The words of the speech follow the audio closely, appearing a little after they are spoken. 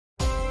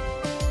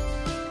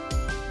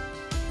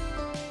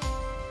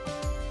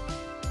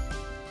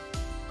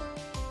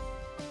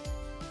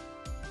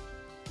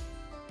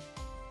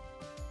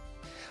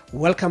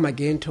Welcome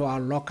again to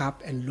our Lock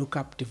Up and Look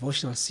Up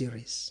devotional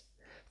series.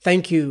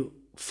 Thank you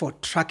for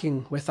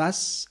tracking with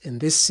us in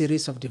this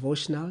series of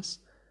devotionals,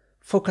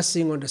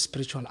 focusing on the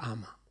spiritual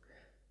armor.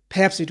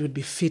 Perhaps it would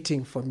be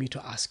fitting for me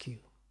to ask you,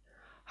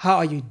 how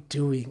are you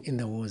doing in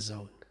the war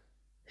zone?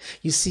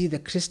 You see, the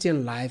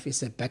Christian life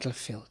is a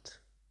battlefield.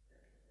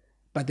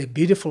 But the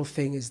beautiful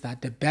thing is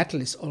that the battle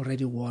is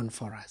already won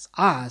for us.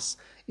 Ours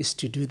is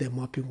to do the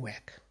mopping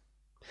work.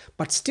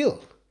 But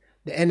still,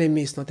 the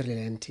enemy is not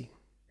relenting.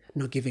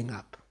 No giving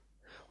up.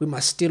 We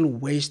must still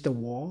wage the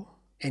war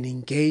and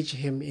engage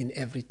him in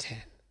every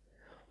turn.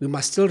 We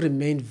must still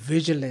remain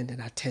vigilant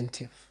and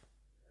attentive.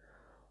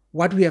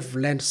 What we have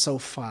learned so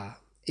far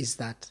is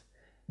that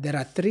there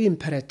are three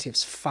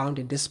imperatives found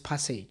in this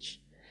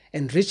passage,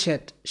 and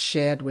Richard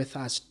shared with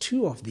us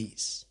two of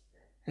these,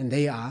 and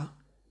they are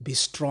be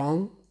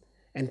strong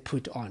and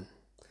put on.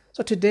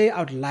 So today I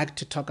would like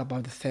to talk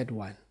about the third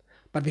one,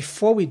 but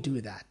before we do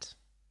that,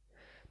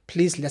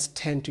 please let's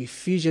turn to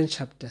Ephesians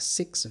chapter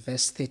 6,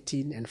 verse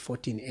 13 and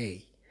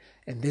 14a.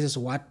 And this is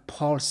what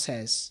Paul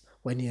says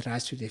when he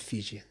writes to the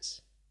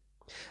Ephesians.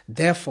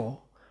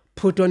 Therefore,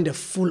 put on the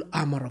full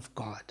armor of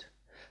God,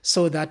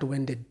 so that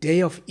when the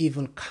day of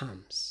evil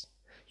comes,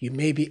 you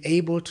may be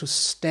able to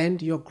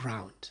stand your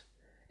ground.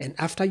 And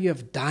after you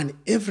have done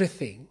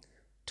everything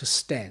to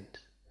stand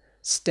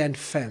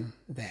firm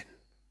then.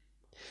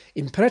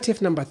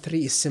 Imperative number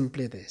 3 is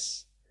simply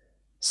this: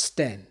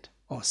 stand,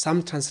 or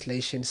some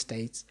translation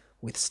states,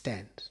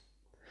 withstand.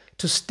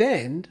 To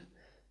stand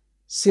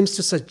seems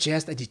to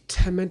suggest a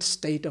determined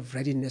state of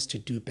readiness to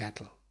do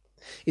battle.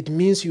 It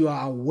means you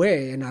are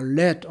aware and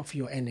alert of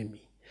your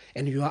enemy,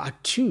 and you are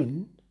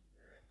attuned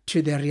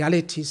to the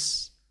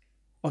realities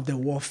of the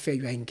warfare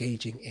you are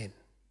engaging in.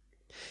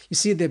 You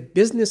see, the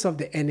business of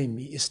the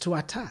enemy is to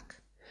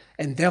attack,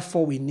 and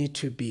therefore we need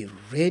to be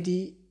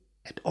ready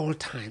at all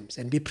times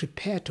and be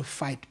prepared to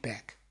fight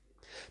back.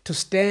 To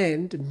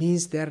stand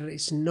means there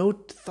is no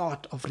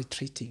thought of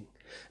retreating,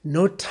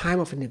 no time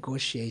of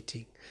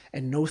negotiating,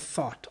 and no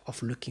thought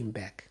of looking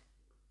back.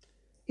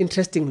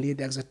 Interestingly,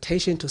 the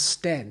exhortation to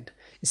stand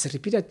is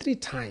repeated 3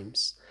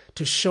 times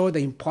to show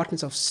the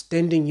importance of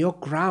standing your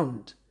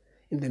ground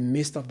in the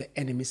midst of the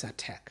enemy's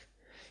attack.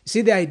 You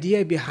see, the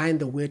idea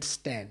behind the word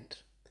stand,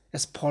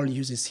 as Paul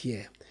uses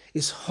here,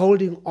 is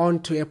holding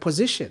on to a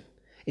position.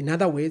 In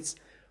other words,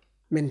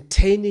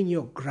 maintaining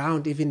your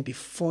ground even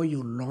before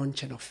you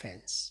launch an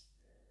offense.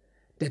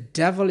 The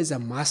devil is a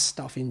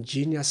master of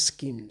ingenious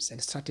schemes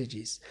and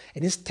strategies,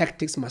 and his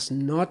tactics must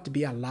not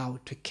be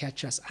allowed to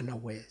catch us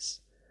unawares.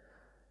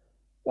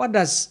 What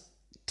does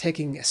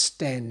taking a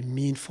stand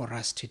mean for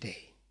us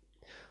today?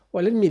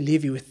 Well, let me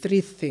leave you with 3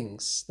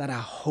 things that I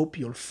hope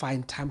you'll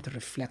find time to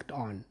reflect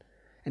on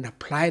and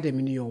apply them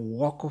in your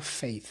walk of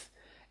faith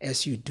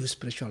as you do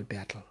spiritual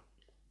battle.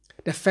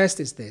 The first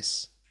is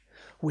this: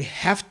 we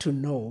have to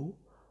know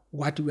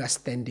what we are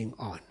standing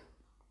on.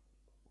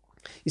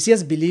 You see,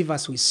 as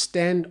believers, we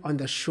stand on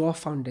the sure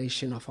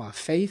foundation of our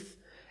faith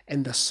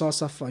and the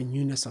source of our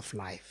newness of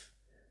life.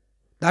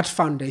 That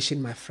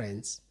foundation, my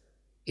friends,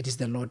 it is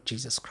the Lord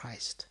Jesus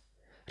Christ.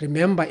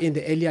 Remember, in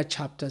the earlier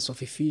chapters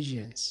of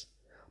Ephesians,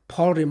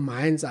 Paul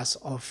reminds us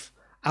of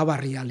our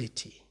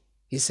reality.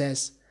 He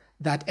says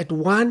that at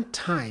one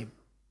time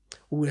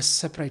we were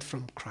separate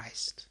from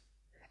Christ,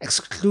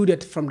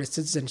 excluded from the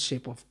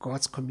citizenship of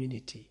God's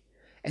community,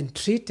 and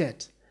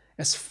treated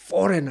as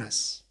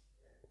foreigners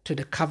to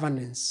the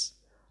covenants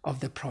of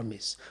the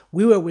promise.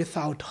 We were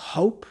without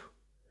hope.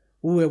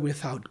 We were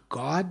without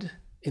God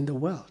in the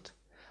world.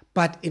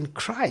 But in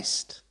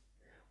Christ,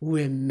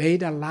 we were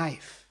made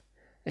alive.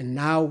 And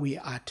now we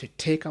are to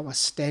take our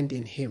stand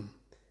in Him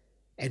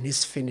and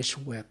His finished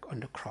work on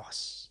the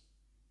cross.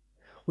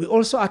 We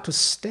also are to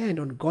stand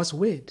on God's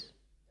word.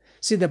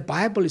 See, the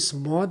Bible is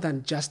more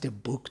than just a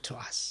book to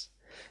us.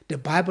 The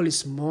Bible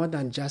is more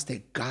than just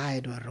a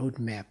guide or a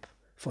roadmap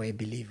for a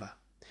believer.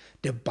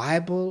 The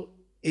Bible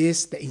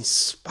is the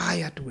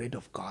inspired word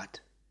of God.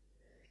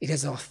 It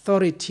has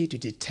authority to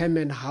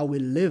determine how we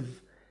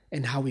live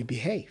and how we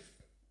behave.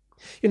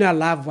 You know, I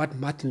love what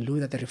Martin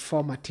Luther, the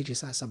reformer,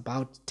 teaches us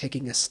about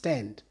taking a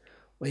stand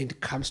when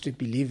it comes to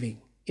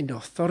believing in the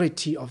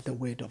authority of the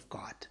word of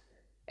God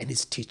and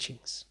his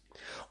teachings.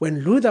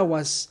 When Luther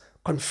was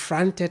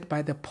confronted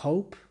by the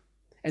Pope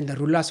and the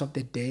rulers of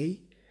the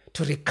day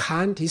to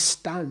recant his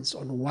stance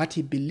on what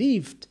he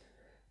believed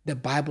the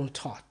Bible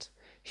taught,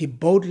 he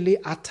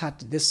boldly uttered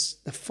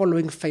the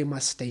following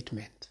famous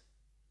statement.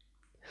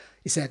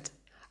 He said,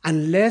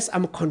 "Unless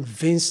I'm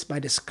convinced by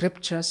the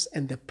scriptures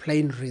and the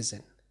plain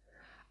reason,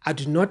 I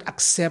do not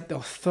accept the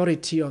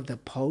authority of the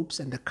popes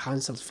and the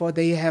councils, for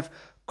they have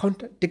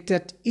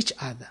contradicted each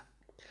other.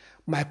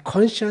 My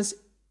conscience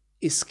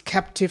is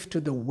captive to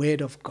the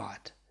word of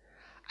God.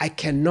 I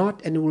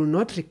cannot and will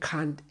not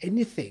recant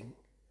anything,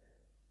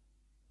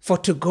 for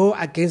to go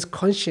against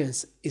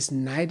conscience is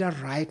neither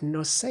right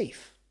nor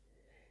safe.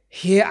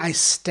 Here I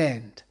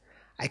stand.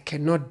 I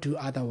cannot do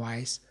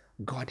otherwise.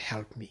 God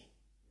help me."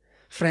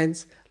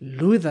 Friends,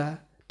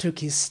 Luther took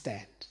his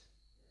stand.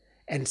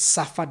 and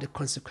suffer the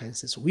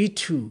consequences, we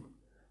too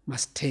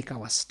must take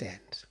our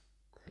stand.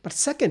 But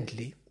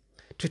secondly,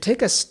 to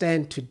take a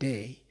stand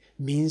today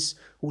means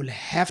we'll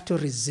have to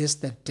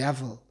resist the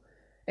devil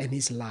and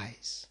his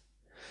lies.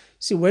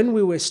 See, when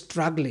we were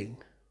struggling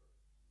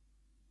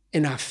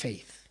in our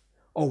faith,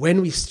 or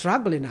when we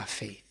struggle in our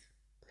faith,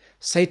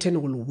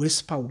 Satan will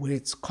whisper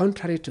words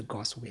contrary to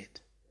God's word.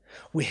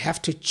 We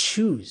have to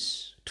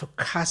choose to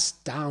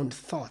cast down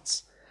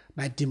thoughts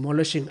by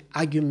demolishing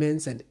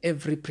arguments and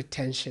every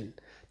pretension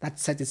that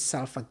sets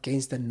itself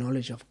against the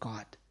knowledge of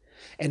God.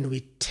 And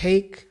we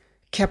take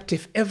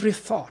captive every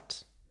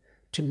thought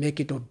to make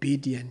it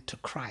obedient to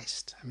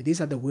Christ. I mean,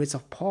 these are the words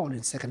of Paul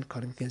in 2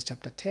 Corinthians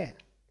chapter 10.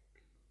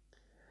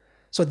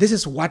 So this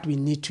is what we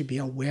need to be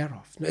aware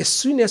of. Now, as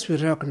soon as we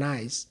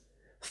recognize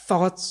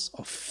thoughts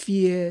of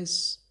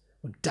fears,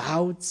 or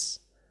doubts,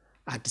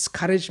 our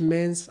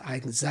discouragements, our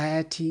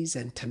anxieties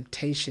and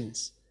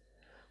temptations,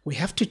 we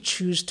have to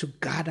choose to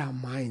guard our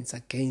minds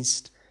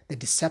against the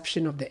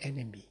deception of the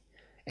enemy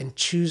and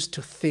choose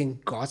to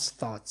think God's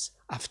thoughts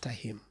after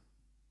him.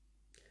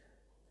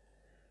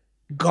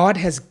 God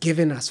has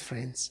given us,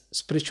 friends,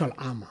 spiritual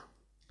armor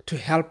to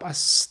help us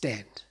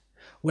stand.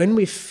 When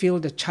we feel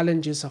the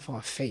challenges of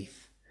our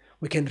faith,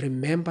 we can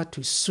remember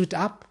to suit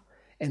up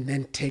and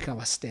then take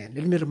our stand.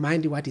 Let me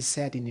remind you what he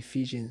said in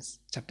Ephesians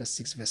chapter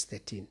 6, verse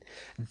 13.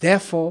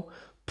 Therefore,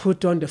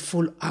 put on the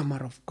full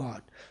armor of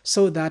God,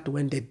 so that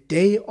when the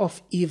day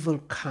of evil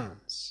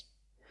comes,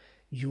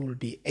 you will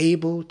be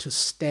able to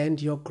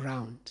stand your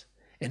ground.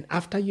 And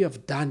after you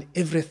have done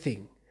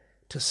everything,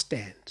 to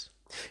stand.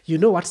 You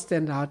know what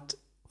stands out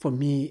for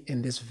me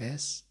in this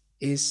verse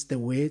is the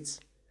words,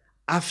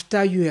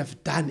 after you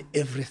have done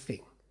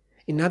everything.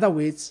 In other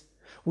words,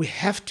 we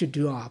have to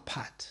do our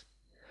part.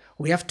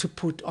 We have to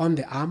put on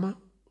the armor.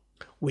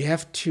 We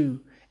have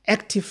to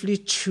actively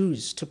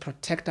choose to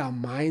protect our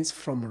minds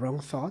from wrong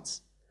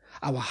thoughts,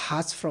 our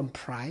hearts from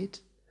pride,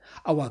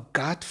 our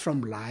gut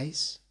from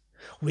lies.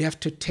 We have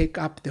to take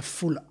up the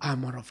full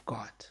armor of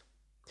God.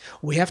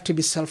 We have to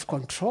be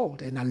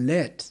self-controlled and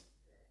alert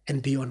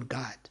and be on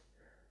guard.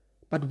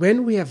 But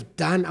when we have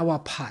done our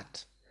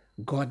part,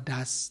 God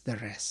does the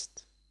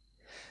rest.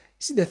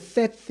 See, the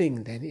third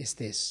thing then is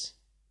this.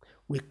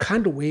 We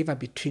can't waver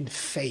between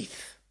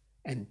faith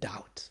and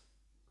doubt.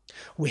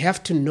 We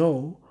have to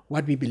know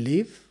what we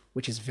believe,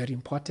 which is very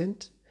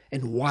important,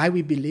 and why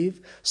we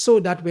believe, so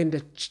that when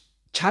the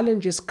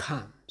challenges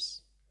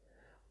comes,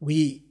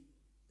 we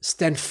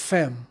stand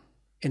firm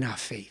in our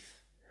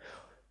faith.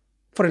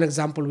 For an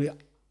example, we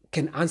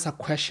can answer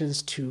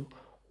questions to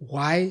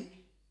why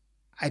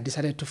I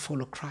decided to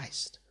follow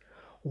Christ.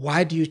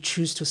 Why do you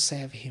choose to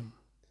serve him?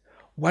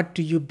 What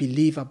do you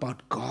believe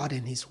about God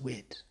and his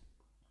word?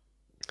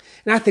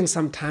 And I think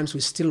sometimes we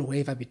still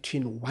waver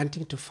between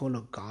wanting to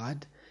follow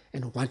God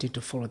and wanting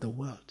to follow the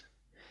world.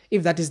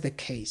 If that is the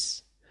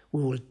case,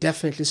 we will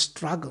definitely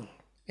struggle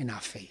in our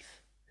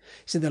faith.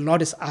 See, the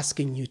Lord is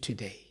asking you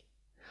today,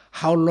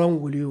 how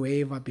long will you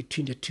waver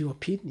between the two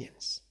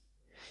opinions?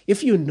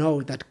 If you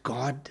know that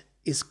God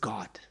is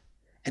God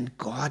and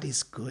God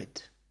is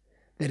good,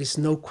 there is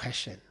no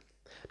question.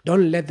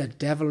 Don't let the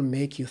devil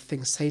make you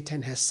think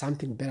Satan has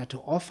something better to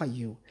offer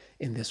you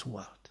in this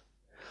world.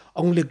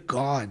 Only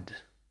God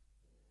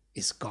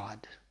is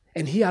God,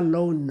 and he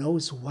alone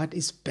knows what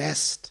is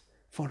best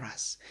for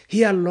us.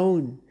 He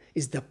alone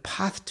is the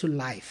path to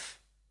life.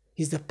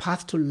 He's the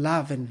path to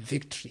love and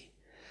victory.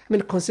 I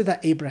mean, consider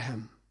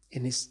Abraham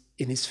in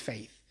his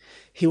faith.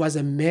 He was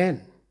a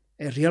man,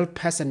 a real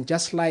person,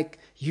 just like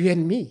you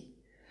and me.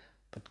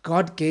 But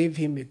God gave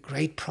him a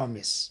great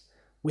promise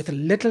with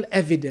little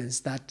evidence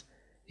that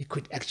he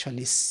could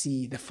actually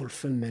see the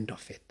fulfillment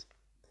of it.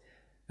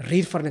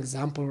 Read, for an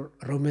example,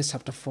 Romans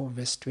chapter 4,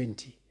 verse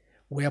 20,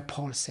 where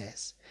Paul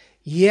says,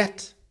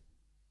 yet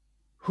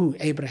who,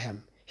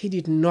 Abraham, he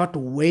did not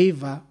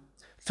waver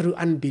through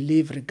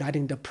unbelief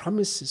regarding the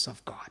promises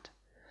of God,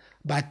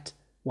 but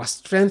was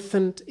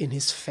strengthened in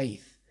his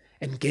faith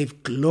and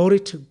gave glory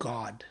to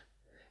God,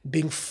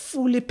 being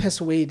fully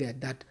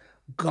persuaded that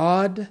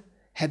God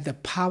had the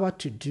power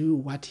to do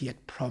what he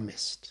had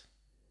promised.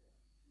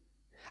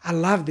 I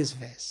love this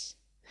verse.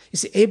 You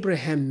see,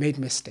 Abraham made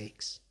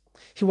mistakes.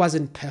 He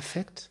wasn't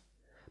perfect,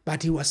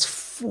 but he was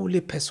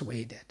fully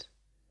persuaded.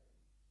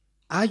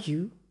 Are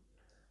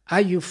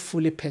you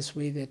fully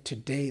persuaded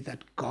today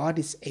that God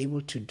is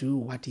able to do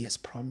what he has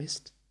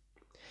promised?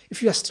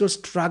 If you are still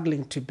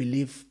struggling to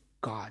believe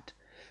God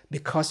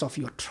because of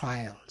your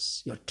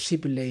trials, your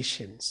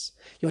tribulations,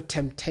 your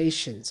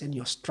temptations, and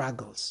your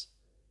struggles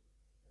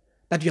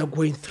that you are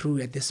going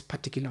through at this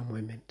particular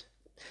moment,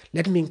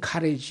 let me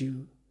encourage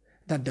you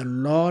that the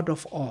Lord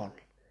of all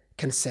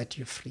can set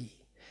you free.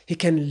 He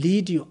can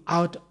lead you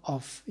out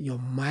of your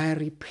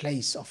miry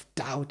place of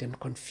doubt and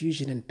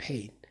confusion and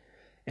pain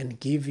and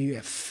give you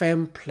a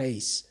firm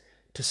place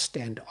to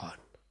stand on.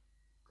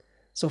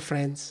 So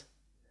friends,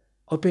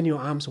 open your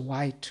arms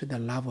wide to the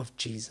love of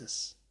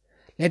Jesus.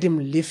 Let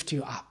him lift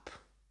you up.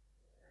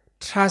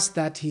 Trust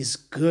that he's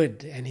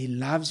good and he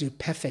loves you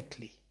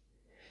perfectly.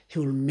 He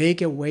will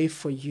make a way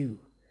for you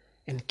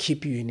and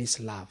keep you in His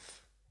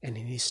love and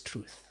in His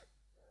truth.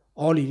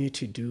 All you need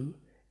to do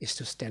is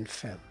to stand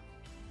firm.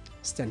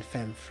 Stand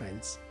firm,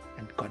 friends,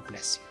 and God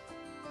bless you.